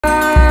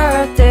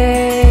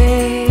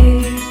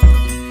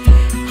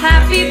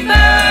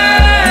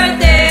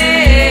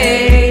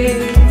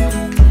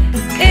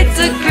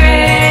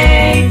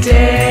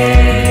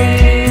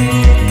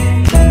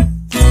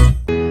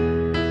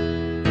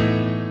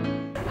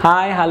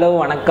Hi hello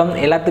வணக்கம்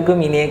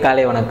எல்லாத்துக்கும் இனிய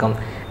காலை வணக்கம்.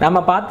 நம்ம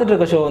பார்த்துட்டு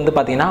இருக்க ஷோ வந்து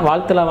பார்த்தீங்கன்னா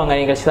வாழ்த்துல வாங்க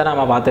நிகழ்ச்சி தான்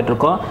நம்ம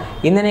பார்த்துட்ருக்கோம்.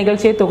 இந்த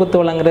நிகழ்ச்சியை தொகுத்து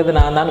வழங்குறது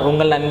நான் தான்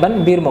உங்கள் நண்பன்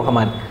பீர்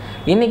முகமது.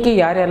 இன்றைக்கி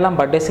யார் யாரெல்லாம்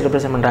பர்த்டே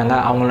செலிப்ரேஷன் பண்ணுறாங்க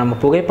அவங்கள நம்ம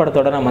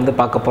புகைப்படத்தோடு நம்ம வந்து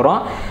பார்க்க போகிறோம்.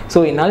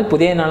 ஸோ இந்நாள்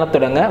புதிய நாளை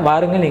தொடங்க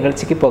வாருங்கள்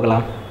நிகழ்ச்சிக்கு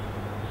போகலாம்.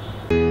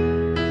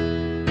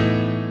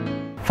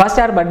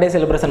 ஃபர்ஸ்ட் யார் பர்த்டே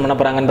செலிப்ரேஷன் பண்ண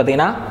போகிறாங்கன்னு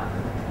பார்த்தீங்கன்னா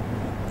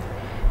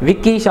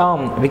விக்கி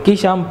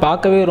ஷாம்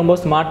பார்க்கவே ரொம்ப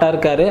ஸ்மார்ட்டாக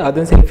இருக்கார்.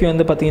 அதுவும் செல்ஃபி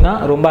வந்து பார்த்திங்கன்னா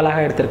ரொம்ப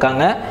அழகாக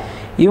எடுத்திருக்காங்க.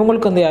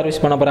 இவங்களுக்கு வந்து யார் விஷ்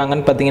பண்ண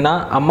போகிறாங்கன்னு பார்த்தீங்கன்னா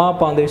அம்மா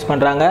அப்பா வந்து விஷ்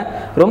பண்ணுறாங்க.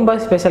 ரொம்ப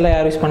ஸ்பெஷலாக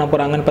யார் விஷ் பண்ண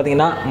போகிறாங்கன்னு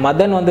பார்த்தீங்கன்னா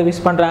மதன் வந்து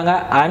விஷ் பண்ணுறாங்க.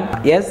 And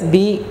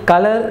SP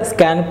colour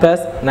scan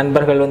plus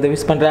நண்பர்கள் வந்து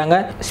விஷ் பண்ணுறாங்க.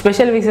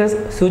 ஸ்பெஷல் விஷஸ்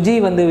சுஜி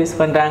வந்து விஷ்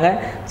பண்ணுறாங்க.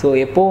 ஸோ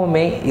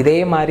எப்போவுமே இதே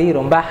மாதிரி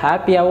ரொம்ப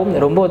ஹாப்பியாகவும்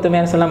ரொம்ப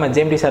ஒத்துமையான சொல்ல நம்ம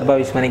ஜேஎம்டி சார்பாக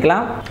விஷ்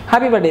பண்ணிக்கலாம்.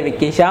 Happy birthday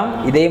Vicky Sham.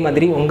 இதே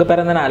மாதிரி உங்கள்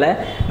பிறந்தனால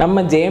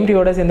நம்ம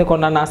ஜேஎம்டியோட சேர்ந்து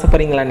கொண்டாட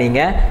ஆசைப்படுறீங்களா?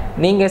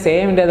 நீங்கள் செய்ய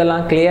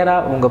வேண்டியதெல்லாம்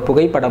கிளியராக உங்கள்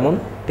புகைப்படமும்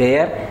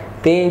பெயர்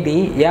தேதி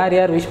யார்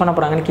யார் விஷ் பண்ண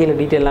போகிறாங்கன்னு கீழே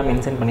டீட்டெயிலாம்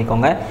மென்ஷன்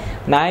பண்ணிக்கோங்க.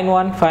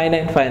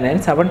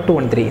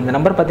 9159597213 இந்த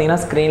நம்பர்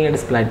பார்த்தீங்கன்னா ஸ்க்ரீனில்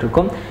டிஸ்பிளே ஆகிட்டு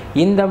இருக்கும்.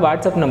 இந்த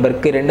வாட்ஸ்அப்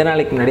நம்பருக்கு 2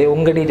 நாளைக்கு முன்னாடி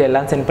உங்கள்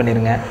டீட்டெயிலாம் சென்ட்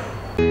பண்ணிடுங்க.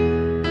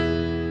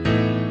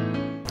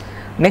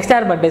 நெக்ஸ்ட்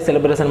யார் பர்த்டே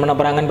செலிப்ரேஷன் பண்ண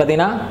போகிறாங்கன்னு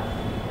பார்த்தீங்கன்னா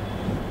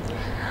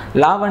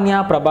லாவண்யா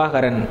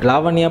பிரபாகரன்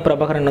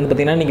வந்து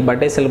பார்த்திங்கன்னா இன்றைக்கி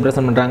பர்த்டே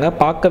செலிப்ரேஷன் பண்ணுறாங்க.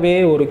 பார்க்கவே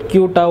ஒரு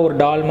க்யூட்டாக ஒரு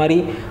டால் மாதிரி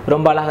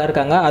ரொம்ப அழகாக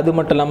இருக்காங்க. அது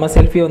மட்டும் இல்லாமல்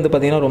செல்ஃபி வந்து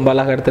பார்த்திங்கன்னா ரொம்ப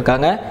அழகாக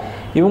எடுத்திருக்காங்க.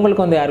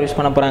 இவங்களுக்கு வந்து யார் விஷ்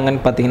பண்ண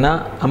போகிறாங்கன்னு பார்த்தீங்கன்னா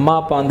அம்மா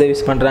அப்பா வந்து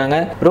விஷ் பண்ணுறாங்க.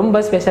 ரொம்ப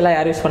ஸ்பெஷலாக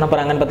யார் விஷ் பண்ண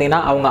போகிறாங்கன்னு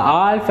பார்த்தீங்கன்னா அவங்க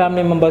ஆல்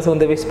ஃபேமிலி மெம்பர்ஸ்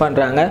வந்து விஷ்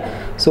பண்ணுறாங்க.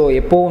 ஸோ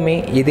எப்போவுமே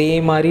இதே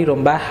மாதிரி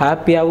ரொம்ப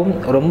ஹாப்பியாகவும்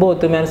ரொம்ப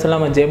ஒத்துமையான சொல்ல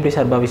நம்ம ஜேஎம்டி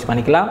சார்பாக விஷ்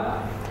பண்ணிக்கலாம்.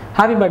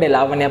 Happy birthday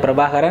Lavanya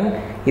Prabhakaran.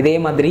 இதே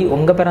மாதிரி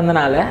உங்கள்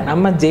பிறந்தனால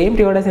நம்ம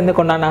ஜேஎம்டியோட சேர்ந்து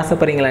கொண்டாட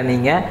ஆசைப்படுறீங்களா?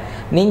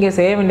 நீங்கள்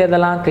செய்ய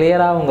வேண்டியதெல்லாம்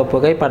கிளியராக உங்கள்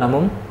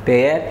புகைப்படமும்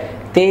பெயர்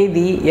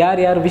தேதி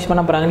யார் யார் விஷ்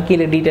பண்ண போகிறாங்கன்னு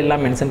கீழே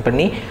டீட்டெயிலாம் மென்ஷன்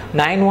பண்ணி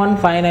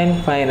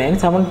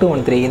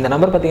 9159597213 இந்த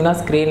நம்பர் பார்த்தீங்கன்னா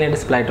ஸ்க்ரீனில்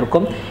டிஸ்பிளே ஆகிட்டு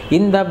இருக்கும்.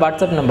 இந்த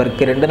வாட்ஸ்அப்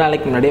நம்பருக்கு 2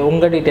 நாளைக்கு முன்னாடி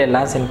உங்கள்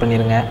டீட்டெயிலாம் சென்ட்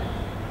பண்ணிடுங்க.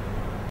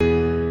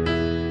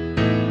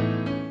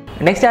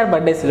 நெக்ஸ்ட் யார்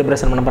பர்த்டே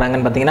செலிப்ரேஷன் பண்ண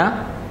போகிறாங்கன்னு பார்த்தீங்கன்னா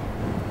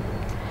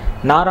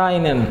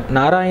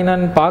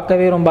நாராயணன்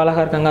பார்க்கவே ரொம்ப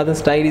அழகாக இருக்காங்க. அதுவும்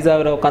ஸ்டைலிஷாக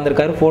அவர்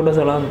உட்காந்துருக்காரு. ஃபோட்டோஸ்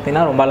எல்லாம்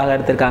பார்த்தீங்கன்னா ரொம்ப அழகாக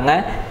எடுத்திருக்காங்க.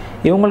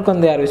 இவங்களுக்கு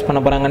வந்து யார் விஷ் பண்ண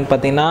போகிறாங்கன்னு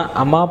பார்த்தீங்கன்னா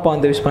அம்மா அப்பா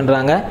வந்து விஷ்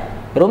பண்ணுறாங்க.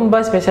 ரொம்ப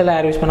ஸ்பெஷலாக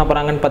யார் விஷ் பண்ண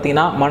போகிறாங்கன்னு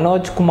பார்த்தீங்கன்னா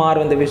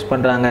மனோஜ்குமார் வந்து விஷ்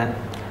பண்ணுறாங்க.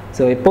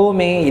 ஸோ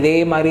எப்போவுமே இதே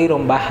மாதிரி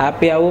ரொம்ப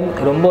ஹாப்பியாகவும்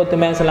ரொம்ப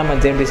ஒத்துமையாக சொல்ல நம்ம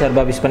ஜேஎம்டி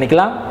சார்பாக விஷ்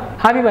பண்ணிக்கலாம்.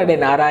 Happy birthday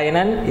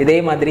Narayanan. இதே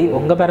மாதிரி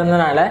உங்கள்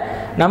பிறந்தனால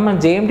நம்ம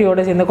ஜேஎம்டியோட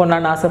சேர்ந்து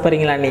கொண்டாட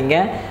ஆசைப்படுறீங்களா?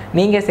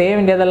 நீங்கள் செய்ய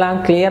வேண்டியதெல்லாம்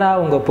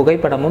கிளியராக உங்கள்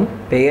புகைப்படமும்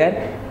பெயர்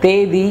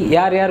தேதி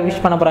யார் யார்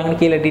விஷ் பண்ண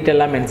போகிறாங்கன்னு கீழே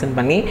டீட்டெயிலாம் மென்ஷன்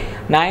பண்ணி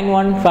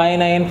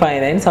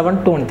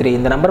 9159597213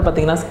 இந்த நம்பர்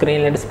பார்த்தீங்கன்னா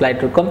ஸ்க்ரீனில் டிஸ்பிளே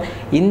ஆகிட்டு இருக்கும்.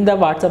 இந்த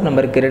வாட்ஸ்அப்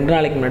நம்பருக்கு 2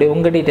 நாளைக்கு முன்னாடி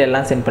உங்கள்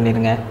டீட்டெயிலாம் சென்ட்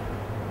பண்ணிடுங்க.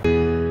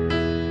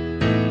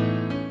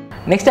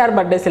 நெக்ஸ்ட் யார்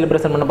பர்த்டே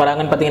செலிப்ரேஷன் பண்ண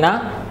போகிறாங்கன்னு பார்த்தீங்கன்னா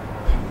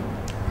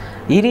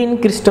இரின்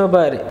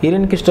கிறிஸ்டோபர்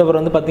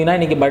வந்து பார்த்தீங்கன்னா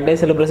இன்றைக்கி பர்த்டே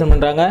செலிப்ரேஷன்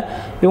பண்ணுறாங்க.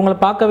 இவங்களை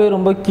பார்க்கவே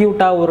ரொம்ப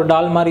க்யூட்டாக ஒரு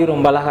டால் மாதிரி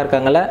ரொம்ப அழகாக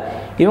இருக்காங்கல்ல.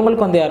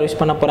 இவங்களுக்கு வந்து யார் விஷ்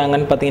பண்ண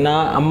போகிறாங்கன்னு பார்த்தீங்கன்னா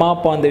அம்மா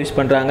அப்பா வந்து விஷ்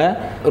பண்ணுறாங்க.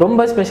 ரொம்ப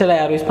ஸ்பெஷலாக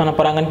யார் விஷ் பண்ண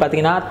போகிறாங்கன்னு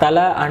பார்த்தீங்கன்னா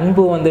தலை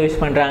அன்பு வந்து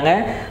விஷ் பண்ணுறாங்க.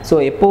 ஸோ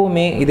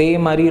எப்போவுமே இதே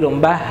மாதிரி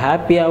ரொம்ப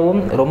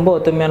ஹாப்பியாகவும் ரொம்ப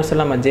ஒத்துமையான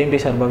சொல்ல நம்ம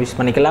ஜேஎம்டி சார்பாக விஷ்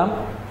பண்ணிக்கலாம்.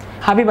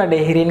 Happy birthday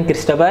இரின்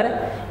Christopher.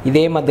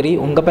 இதே மாதிரி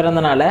உங்கள்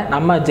பிறந்தனால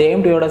நம்ம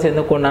ஜேஎம்டியோட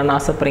சேர்ந்து கொண்டாட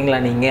ஆசைப்படுறீங்களா?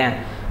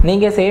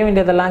 நீங்கள் செய்ய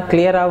வேண்டியதெல்லாம்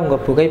கிளியராக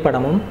உங்கள்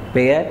புகைப்படமும்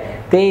பெயர்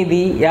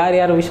தேதி யார்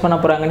யார் விஷ் பண்ண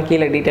போகிறாங்கன்னு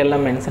கீழே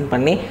டீட்டெயிலாம் மென்ஷன்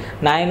பண்ணி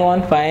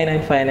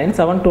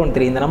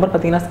 9159597213 இந்த நம்பர்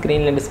பார்த்தீங்கன்னா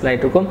ஸ்க்ரீனில் டிஸ்பிளே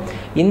ஆகிட்டு இருக்கும்.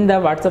 இந்த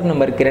வாட்ஸ்அப்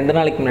நம்பருக்கு 2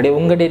 நாளைக்கு முன்னாடி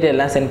உங்கள்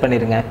டீட்டெயிலாம் சென்ட்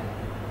பண்ணிடுங்க.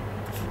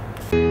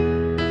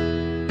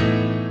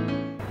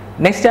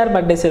 நெக்ஸ்ட் யார்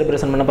பர்த்டே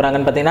செலிப்ரேஷன் பண்ண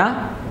போகிறாங்கன்னு பார்த்தீங்கன்னா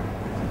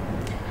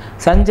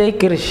சஞ்சய்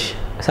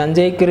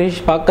கிரிஷ்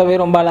பார்க்கவே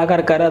ரொம்ப அழகாக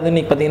இருக்கார். அது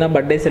இன்றைக்கி பார்த்தீங்கன்னா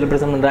பர்த்டே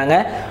செலிப்ரேஷன் பண்ணுறாங்க.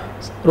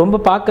 ரொம்ப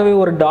பார்க்கவே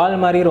ஒரு டால்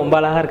மாதிரி ரொம்ப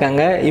அழகாக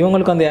இருக்காங்க.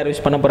 இவங்களுக்கு வந்து யார்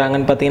விஷ் பண்ண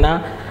போகிறாங்கன்னு பார்த்தீங்கன்னா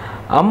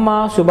அம்மா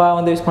சுபா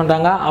வந்து விஷ்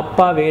பண்ணுறாங்க.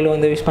 அப்பா வேலு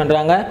வந்து விஷ்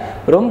பண்ணுறாங்க.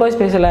 ரொம்ப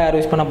ஸ்பெஷலாக யார்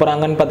விஷ் பண்ண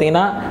போகிறாங்கன்னு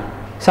பார்த்தீங்கன்னா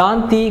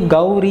சாந்தி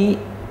கௌரி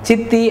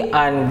சித்தி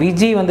அண்ட்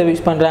விஜி வந்து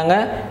விஷ் பண்ணுறாங்க.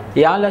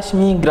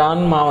 யாலட்சுமி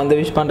கிராண்ட்மா வந்து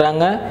விஷ்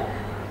பண்ணுறாங்க.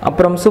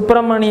 அப்புறம்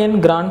சுப்பிரமணியன்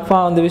கிராண்ட்ஃபா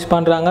வந்து விஷ்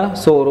பண்ணுறாங்க.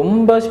 ஸோ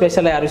ரொம்ப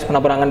ஸ்பெஷலாக யார் விஷ் பண்ண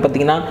போகிறாங்கன்னு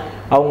பார்த்தீங்கன்னா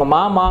அவங்க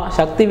மாமா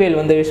சக்திவேல்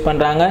வந்து விஷ்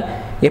பண்ணுறாங்க.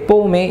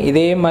 எப்போவுமே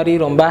இதே மாதிரி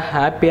ரொம்ப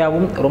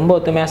ஹாப்பியாகவும் ரொம்ப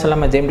ஒத்துமையாக சொல்ல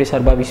நம்ம ஜேஎம்டி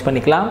சார்பாக விஷ்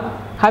பண்ணிக்கலாம்.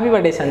 Happy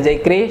birthday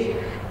Sanjay Grace.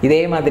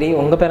 இதே மாதிரி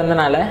உங்கள்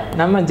பிறந்தனால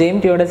நம்ம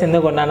ஜேஎம்டியோட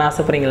சேர்ந்து கொண்டாட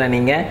ஆசைப்படுறீங்களா?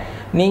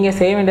 நீங்கள்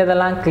செய்ய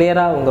வேண்டியதெல்லாம்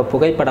கிளியராக உங்கள்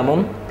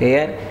புகைப்படமும்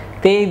பெயர்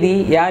தேதி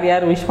யார்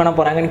யார் விஷ் பண்ண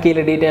போகிறாங்கன்னு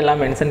கீழே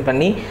டீட்டெயிலாம் மென்ஷன்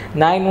பண்ணி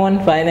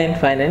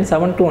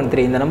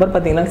 9159597213 இந்த நம்பர்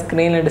பார்த்தீங்கன்னா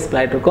ஸ்க்ரீனில் டிஸ்பிளே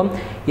ஆகிட்டு இருக்கும்.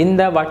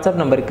 இந்த வாட்ஸ்அப்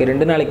நம்பருக்கு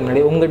 2 நாளைக்கு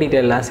முன்னாடி உங்கள்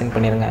டீட்டெயிலாம் சென்ட்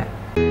பண்ணிடுங்க.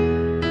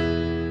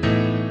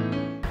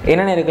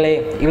 என்ன நேர்களே,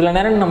 இவ்வளோ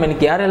நேரம் நம்ம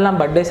இன்றைக்கி யாரெல்லாம்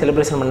பர்த்டே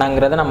செலிப்ரேஷன்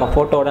பண்ணாங்கிறத நம்ம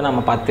ஃபோட்டோவோட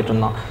நம்ம பார்த்துட்டு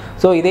இருந்தோம்.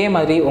 ஸோ இதே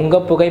மாதிரி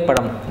உங்கள்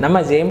புகைப்படம்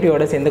நம்ம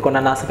ஜேஎம்டியோட சேர்ந்து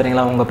கொண்டாட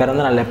ஆசைப்படுறீங்களா? உங்கள்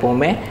பிறந்த நாள்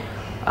எப்போவுமே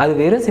அது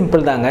வெறும்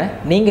சிம்பிள் தாங்க.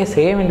 நீங்கள்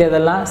செய்ய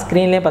வேண்டியதெல்லாம்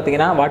ஸ்க்ரீன்லேயே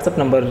பார்த்தீங்கன்னா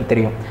வாட்ஸ்அப் நம்பர்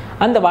தெரியும்.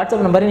 அந்த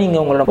வாட்ஸ்அப் நம்பரை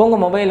நீங்கள்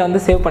உங்கள் மொபைலில்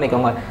வந்து சேவ்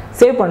பண்ணிக்கோங்க.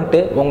 சேவ்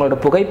பண்ணிட்டு உங்களோட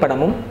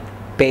புகைப்படமும்,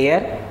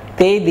 பெயர்,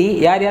 தேதி,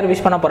 யார் யார்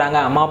விஷ் பண்ண போகிறாங்க,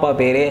 அம்மா அப்பா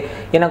பேர்,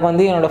 எனக்கு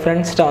வந்து என்னோடய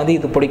ஃப்ரெண்ட்ஸ்கிட்ட வந்து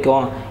இது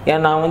பிடிக்கும்,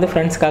 ஏன் நான் வந்து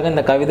ஃப்ரெண்ட்ஸ்க்காக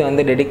இந்த கவிதை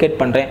வந்து டெடிகேட்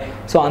பண்ணுறேன்.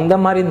 ஸோ அந்த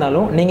மாதிரி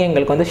இருந்தாலும் நீங்கள்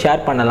எங்களுக்கு வந்து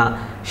ஷேர் பண்ணலாம்.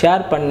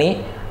 ஷேர் பண்ணி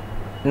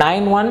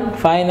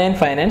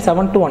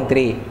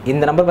 9159597213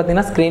 இந்த நம்பர்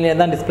பார்த்தீங்கன்னா ஸ்க்ரீன்லேயே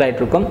தான் டிஸ்பிளே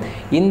ஆகிட்டு இருக்கும்.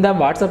 இந்த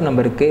வாட்ஸ்அப்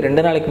நம்பருக்கு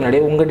 2 நாளைக்கு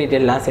முன்னாடியே உங்கள்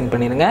டீட்டெயிலாம் சென்ட்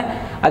பண்ணிடுங்க.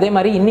 அதே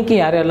மாதிரி இன்றைக்கி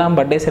யாரெல்லாம்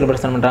பர்த்டே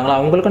செலிப்ரேஷன் பண்ணுறாங்களோ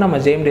அவங்களுக்கும் நம்ம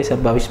ஜேஎம்டி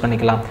சார்பாக விஷ்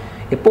பண்ணிக்கலாம்.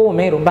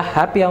 எப்போவுமே ரொம்ப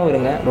ஹாப்பியாகவும்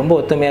இருங்க, ரொம்ப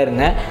ஒத்துமையாக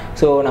இருங்க.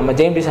 ஸோ நம்ம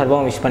ஜேஎம்டி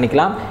சார்பாகவும் விஷ்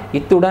பண்ணிக்கலாம்.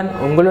 இத்துடன்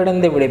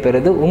உங்களிடம்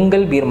விடைபெறுவது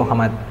உங்கள் பீர்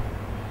முகமது.